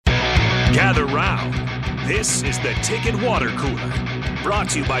Gather round. This is the Ticket Water Cooler, brought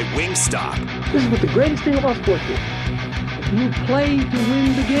to you by Wingstop. This is what the greatest thing about sports is. You play to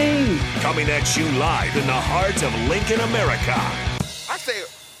win the game. Coming at you live in the heart of Lincoln, America. I say,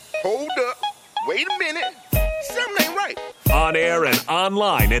 hold up, wait a minute, something ain't right. On air and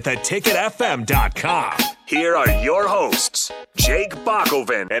online at theticketfm.com. Here are your hosts, Jake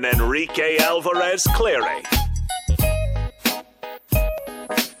Bakoven and Enrique Alvarez Clary.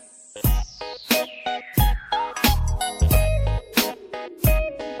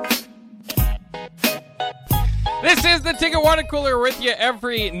 This is the Ticket Water Cooler with you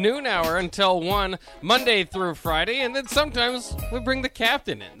every noon hour until 1, Monday through Friday, and then sometimes we bring the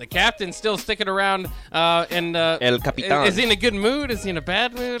captain in. The captain's still sticking around, El Capitan. Is he in a good mood? Is he in a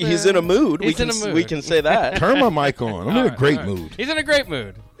bad mood? He's in a mood. He's in a mood. We can say that. Turn my mic on. I'm in a great mood. He's in a great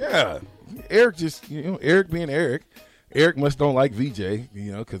mood. Yeah. Eric Eric being Eric. Eric must don't like VJ,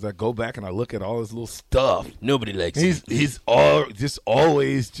 because I go back and I look at all his little stuff. Nobody likes him. He's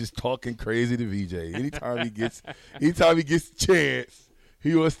always just talking crazy to VJ. Anytime he gets a chance,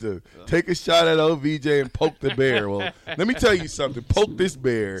 he wants to take a shot at old VJ and poke the bear. Well, let me tell you something. Poke this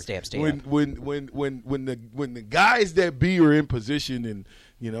bear. Stab. When the guys that be are in position, and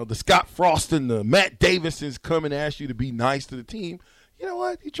the Scott Frost and the Matt Davisons come and ask you to be nice to the team, you know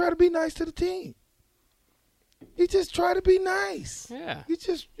what? You try to be nice to the team. You just try to be nice. Yeah. You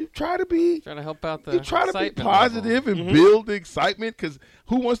try to be. Trying to help out the You try to be excitement positive level. and build the excitement, because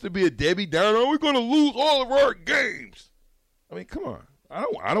who wants to be a Debbie Downer? We're going to lose all of our games. I mean, come on. I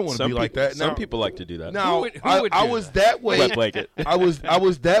don't want to be like that. Some people like to do that. Now, Who would I do was that? that way. Wet blanket. I was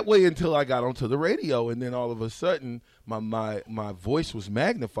that way until I got onto the radio, and then all of a sudden my voice was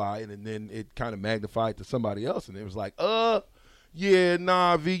magnified, and then it kind of magnified to somebody else, and it was like, yeah,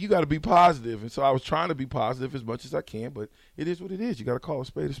 nah, V, you got to be positive. And so I was trying to be positive as much as I can, but it is what it is. You got to call a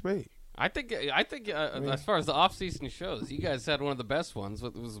spade a spade. I think as far as the off-season shows, you guys had one of the best ones.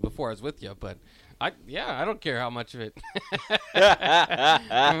 It was before I was with you, but I don't care how much of it.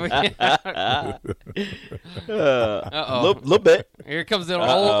 Little bit. Here comes the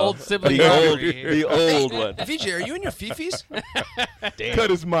old sibling. The old one. VJ, are you in your fifis? Damn. Cut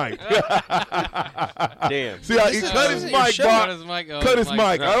his mic. Damn. See how he cut his mic, Cut Bach. his mic. Oh, Cut his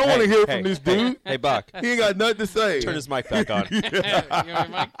mic. I don't want to hear from this dude. Hey, Bach. He ain't got nothing to say. Turn his mic back on. You want your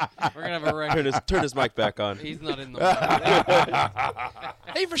mic? We're gonna have a record. Turn his mic back on. He's not in the.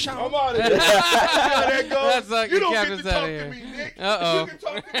 Hey, Rashawn. I'm out of here. That goes. That's like You the don't get captain's to talk outta to here. me, Nick. Uh-oh. You can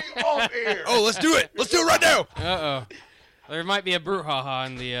talk to me off air. Oh, let's do it. Let's do it right now. Uh-oh. There might be a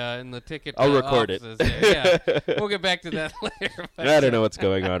brouhaha in the ticket. I'll record it. Yeah, we'll get back to that later. But, I don't know what's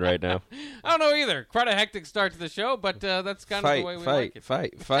going on right now. I don't know either. Quite a hectic start to the show, but that's kind of the way we like it.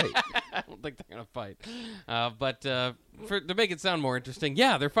 Fight. I don't think they're gonna fight, but to make it sound more interesting,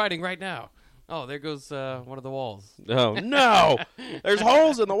 yeah, they're fighting right now. Oh, there goes one of the walls. Oh, no. There's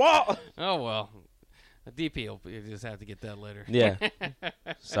holes in the wall. Oh, well. A DP will you just have to get that later. Yeah.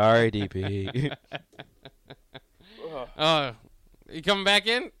 Sorry, DP. You coming back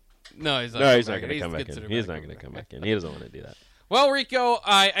in? No, he's not. No, he's not going to come back in. considered He's back not going to come back in. He doesn't want to do that. Well, Rico,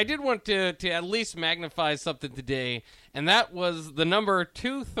 I did want to at least magnify something today, and that was the number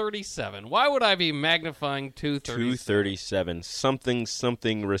 237. Why would I be magnifying 237? 237.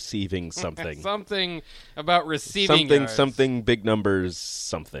 Something receiving something. Something about receiving yards. Something big numbers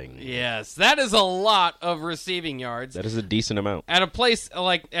something. Yes, that is a lot of receiving yards. That is a decent amount. At a place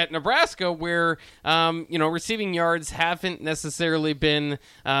like at Nebraska where, receiving yards haven't necessarily been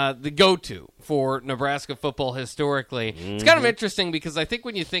the go-to for Nebraska football historically. Mm-hmm. It's kind of interesting because I think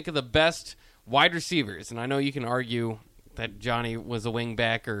when you think of the best wide receivers, and I know you can argue that Johnny was a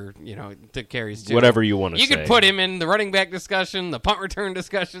wingback or, took carries too. Whatever you want to say. You could put him in the running back discussion, the punt return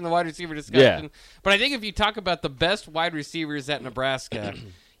discussion, the wide receiver discussion. Yeah. But I think if you talk about the best wide receivers at Nebraska,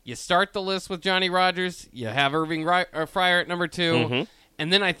 you start the list with Johnny Rodgers, you have Irving Fryer at number 2, mm-hmm.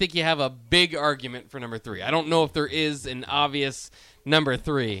 and then I think you have a big argument for number 3. I don't know if there is an obvious number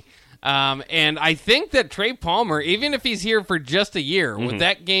 3. And I think that Trey Palmer, even if he's here for just a year, with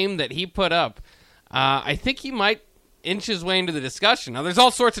that game that he put up, I think he might inch his way into the discussion. Now, there's all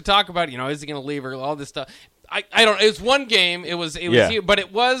sorts of talk about, is he going to leave or all this stuff. I don't. It was one game. It was here, but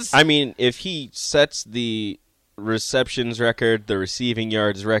it was. I mean, if he sets the receptions record, the receiving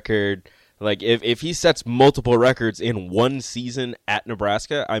yards record, like if he sets multiple records in one season at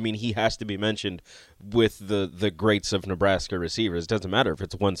Nebraska, I mean, he has to be mentioned with the greats of Nebraska receivers. It doesn't matter if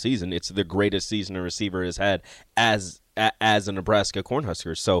it's one season; it's the greatest season a receiver has had as a Nebraska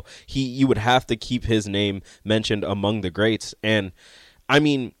Cornhusker. So you would have to keep his name mentioned among the greats. And I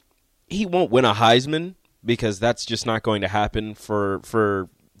mean, he won't win a Heisman because that's just not going to happen for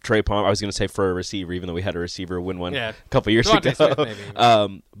Trey Palmer. I was going to say for a receiver, even though we had a receiver win one Yeah. a couple years Devontae ago. Smith,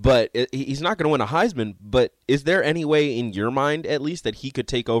 maybe. But he's not going to win a Heisman. But is there any way, in your mind at least, that he could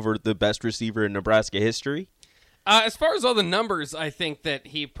take over the best receiver in Nebraska history? As far as all the numbers, I think that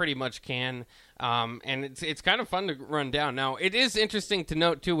he pretty much can, and it's kind of fun to run down. Now, it is interesting to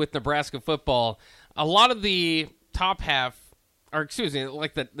note, too, with Nebraska football, a lot of the top half, or excuse me,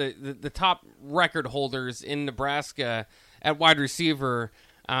 like the top record holders in Nebraska at wide receiver,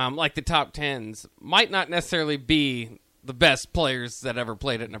 like the top 10s, might not necessarily be the best players that ever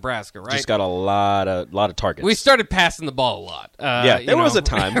played at Nebraska, right? Just got a lot of targets. We started passing the ball a lot. There was a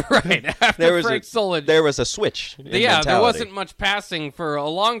time. Right. After Frank Solich, there was a switch. In there mentality. wasn't much passing for a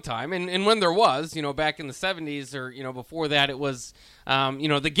long time. And when there was, back in the 70s or, before that, it was,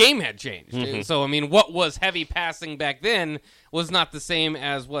 the game had changed. Mm-hmm. So, I mean, what was heavy passing back then was not the same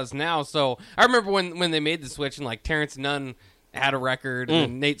as was now. So I remember when they made the switch and, like, Terrence Nunn had a record,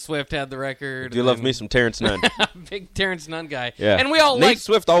 and Nate Swift had the record. You love me some Terrence Nunn. Big Terrence Nunn guy. Yeah. And we all Nate like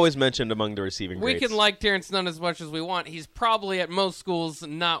Swift always mentioned among the receiving we greats. can like Terrence Nunn as much as we want. He's probably at most schools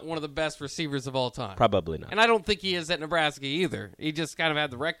not one of the best receivers of all time. Probably not. And I don't think he is at Nebraska either. He just kind of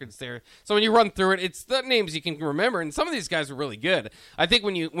had the records there. So when you run through it, it's the names you can remember, and some of these guys are really good. I think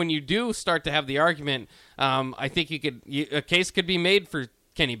when you do start to have the argument, I think a case could be made for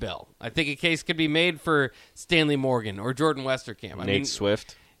Kenny Bell. I think a case could be made for Stanley Morgan or Jordan Westerkamp. Nate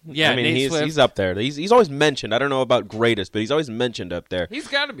Swift. Yeah, Nate Swift. He's up there. He's always mentioned. I don't know about greatest, but he's always mentioned up there. He's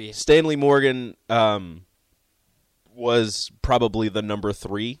got to be. Stanley Morgan was probably the number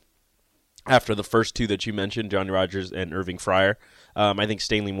 3 after the first two that you mentioned, Johnny Rodgers and Irving Fryer. I think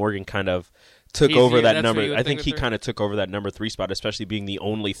Stanley Morgan kind of took over that number. I think he kind of took over that number 3 spot, especially being the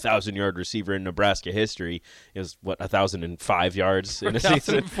only 1,000-yard receiver in Nebraska history. It was 1,005 yards in a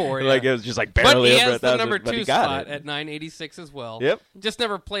season. 1,004, Like it was just like barely but he over has 1,000. the number but 2 he got spot it. at 986 as well. Yep. Just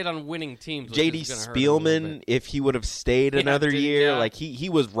never played on winning teams. Which J.D. is gonna hurt him a little Spielman, bit. if he would have stayed another year, like he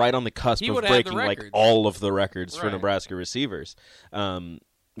was right on the cusp He of would have had the breaking like records. all of the records for Right. Nebraska receivers.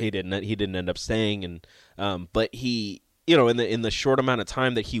 He didn't end up staying, and but he, in the short amount of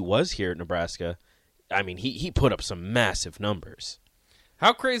time that he was here at Nebraska, I mean, he put up some massive numbers.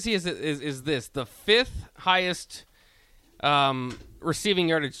 How crazy is this? The 5th highest receiving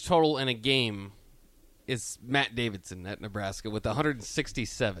yardage total in a game is Matt Davidson at Nebraska with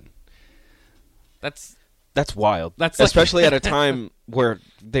 167. That's wild. That's like- especially at a time where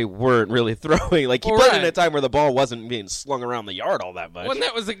they weren't really throwing. Like he Well, played in right. a time where the ball wasn't being slung around the yard all that much. Well, and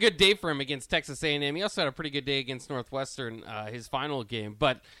that was a good day for him against Texas A&M. He also had a pretty good day against Northwestern, his final game.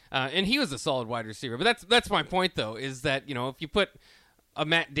 But and he was a solid wide receiver. But that's my point, though, is that if you put a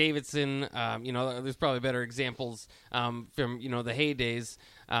Matt Davidson, there's probably better examples from the heydays,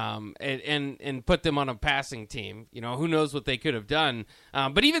 and put them on a passing team. Who knows what they could have done.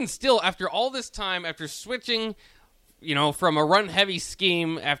 But even still, after all this time, after switching, from a run-heavy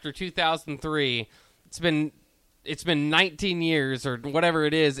scheme after 2003, it's been 19 years or whatever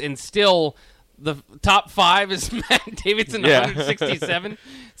it is, and still the top 5 is Matt Davidson, Yeah. 167.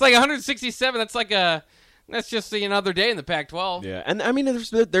 It's like 167. That's just another day in the Pac-12. Yeah, and I mean,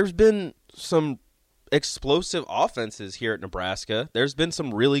 there's been some explosive offenses here at Nebraska. There's been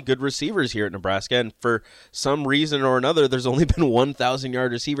some really good receivers here at Nebraska, and for some reason or another, there's only been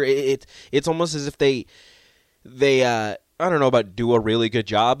 1,000-yard receiver. It's almost as if they I don't know about do a really good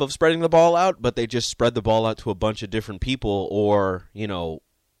job of spreading the ball out, but they just spread the ball out to a bunch of different people, or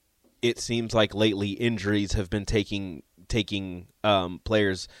it seems like lately injuries have been taking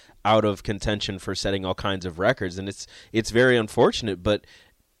players out of contention for setting all kinds of records, and it's very unfortunate. But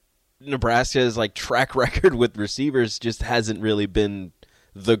Nebraska's track record with receivers just hasn't really been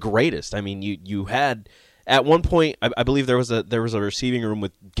the greatest. I mean, you had at one point, I believe there was a receiving room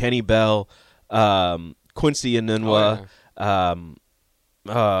with Kenny Bell, Quincy Enunwa.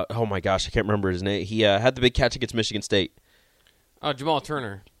 Oh my gosh, I can't remember his name. He had the big catch against Michigan State. Oh, Jamal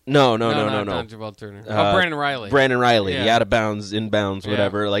Turner. No. Not Jamal Turner. Brandon Riley. Brandon Riley, Yeah. the out of bounds, inbounds,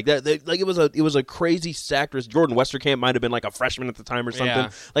 whatever. Like that. It was a crazy stacked. Jordan Westerkamp might have been like a freshman at the time or something. Yeah.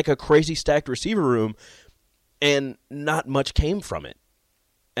 Like a crazy stacked receiver room, and not much came from it.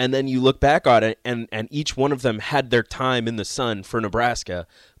 And then you look back on it, and each one of them had their time in the sun for Nebraska,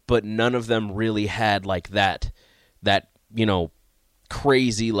 but none of them really had like that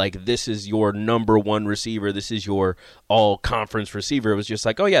crazy, like, this is your number one receiver, this is your all conference receiver. It was just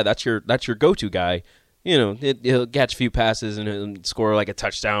like, oh yeah, that's your go-to guy. he'll catch a few passes and he'll score like a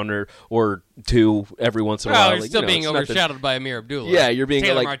touchdown or two every once in a while. Well, you're still being overshadowed by Amir Abdullah. Yeah, you're being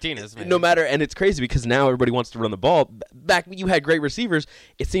Taylor like Martinez. Man. No matter, and it's crazy because now everybody wants to run the ball. Back when you had great receivers,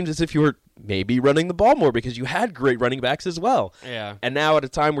 it seems as if you were maybe running the ball more because you had great running backs as well. Yeah. And now at a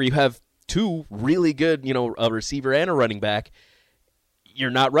time where you have two really good, a receiver and a running back, you're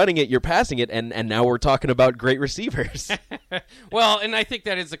not running it, you're passing it, and now we're talking about great receivers. Well, and I think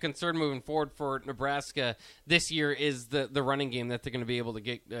that is a concern moving forward for Nebraska this year is the running game that they're going to be able to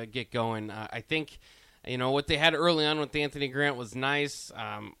get going. I think, what they had early on with Anthony Grant was nice.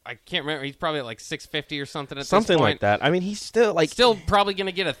 I can't remember. He's probably at like 650 or something at this point. Something like that. I mean, he's still probably going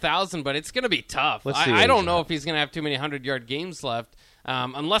to get 1,000, but it's going to be tough. I don't know if he's going to have too many 100-yard games left.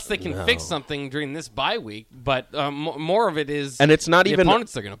 Unless they can fix something during this bye week, but more of it is, and it's not the even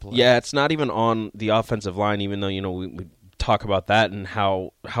opponents they're going to play. Yeah, it's not even on the offensive line, even though we talk about that and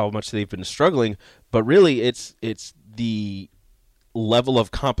how much they've been struggling. But really, it's the level of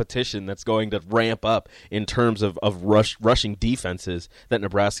competition that's going to ramp up in terms of rushing defenses that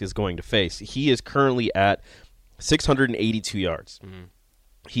Nebraska is going to face. He is currently at 682 yards. Mm-hmm.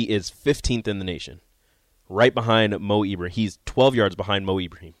 He is 15th in the nation. Right behind Mo Ibrahim. He's 12 yards behind Mo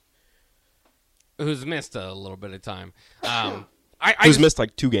Ibrahim. Who's missed a little bit of time. Who's missed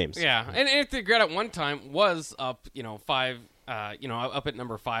like 2 games. Yeah. And Anthony Grant at one time was up, 5, up at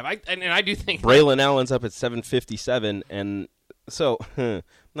number 5. And I do think Braylon Allen's up at 757. And so, I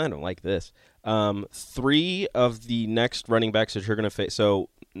don't like this. 3 of the next running backs that you're going to face. So,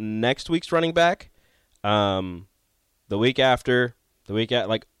 next week's running back, the week after,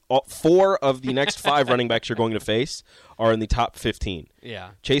 4 of the next 5 running backs you're going to face are in the top 15.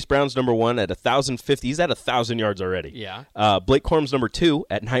 Yeah. Chase Brown's number 1 at 1,050. He's at 1,000 yards already. Yeah. Blake Corum's number 2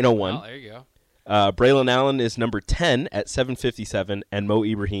 at 901. Well, there you go. Braylon Allen is number 10 at 757, and Mo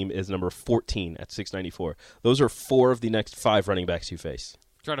Ibrahim is number 14 at 694. Those are 4 of the next 5 running backs you face.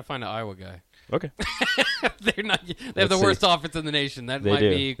 Try to find an Iowa guy. Okay. They have the worst offense in the nation. That might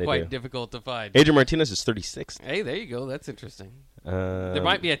be quite difficult to find. Adrian Martinez is 36th. Hey, there you go. That's interesting. There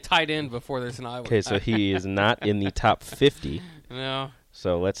might be a tight end before there's an Iowa. Okay, so he is not in the top 50. No.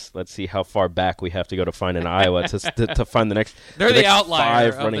 So let's see how far back we have to go to find an Iowa to find the next. They're the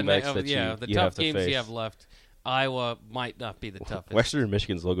outlier 5 running backs that the you tough have to games face. you have left. Iowa might not be the toughest. Western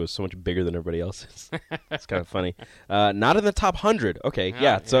Michigan's logo is so much bigger than everybody else's. It's kind of funny. Not in the top 100. Okay,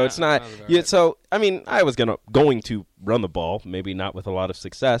 so it's not. Yeah, right. So I mean, Iowa's going to run the ball, maybe not with a lot of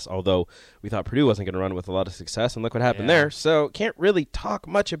success. Although we thought Purdue wasn't going to run with a lot of success, and look what happened there. So can't really talk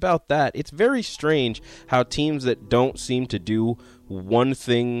much about that. It's very strange how teams that don't seem to do one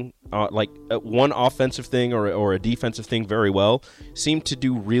thing, one offensive thing or a defensive thing very well, seem to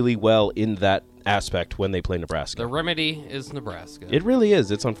do really well in that aspect when they play Nebraska. The remedy is Nebraska. It really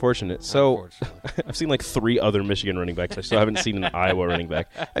is. It's unfortunate. So I've seen like 3 other Michigan running backs. I still haven't seen an Iowa running back.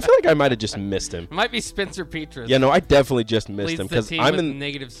 I feel like I might have just missed him. It might be Spencer Petras. Yeah, no, I definitely just missed him because I'm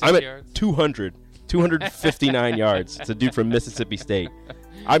at yards. 259 yards. It's a dude from Mississippi State.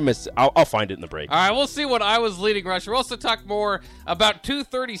 I missed. I'll find it in the break. All right, we'll see what I was leading rusher. We'll also talk more about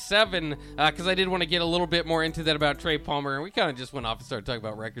 237 because I did want to get a little bit more into that about Trey Palmer. And we kind of just went off and started talking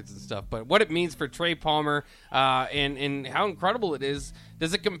about records and stuff. But what it means for Trey Palmer and how incredible it is.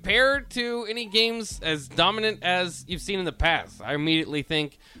 Does it compare to any games as dominant as you've seen in the past? I immediately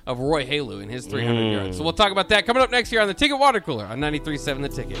think of Roy Halu and his 300 yards. So we'll talk about that coming up next year on the Ticket Water Cooler on 93.7 The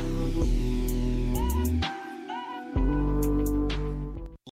Ticket.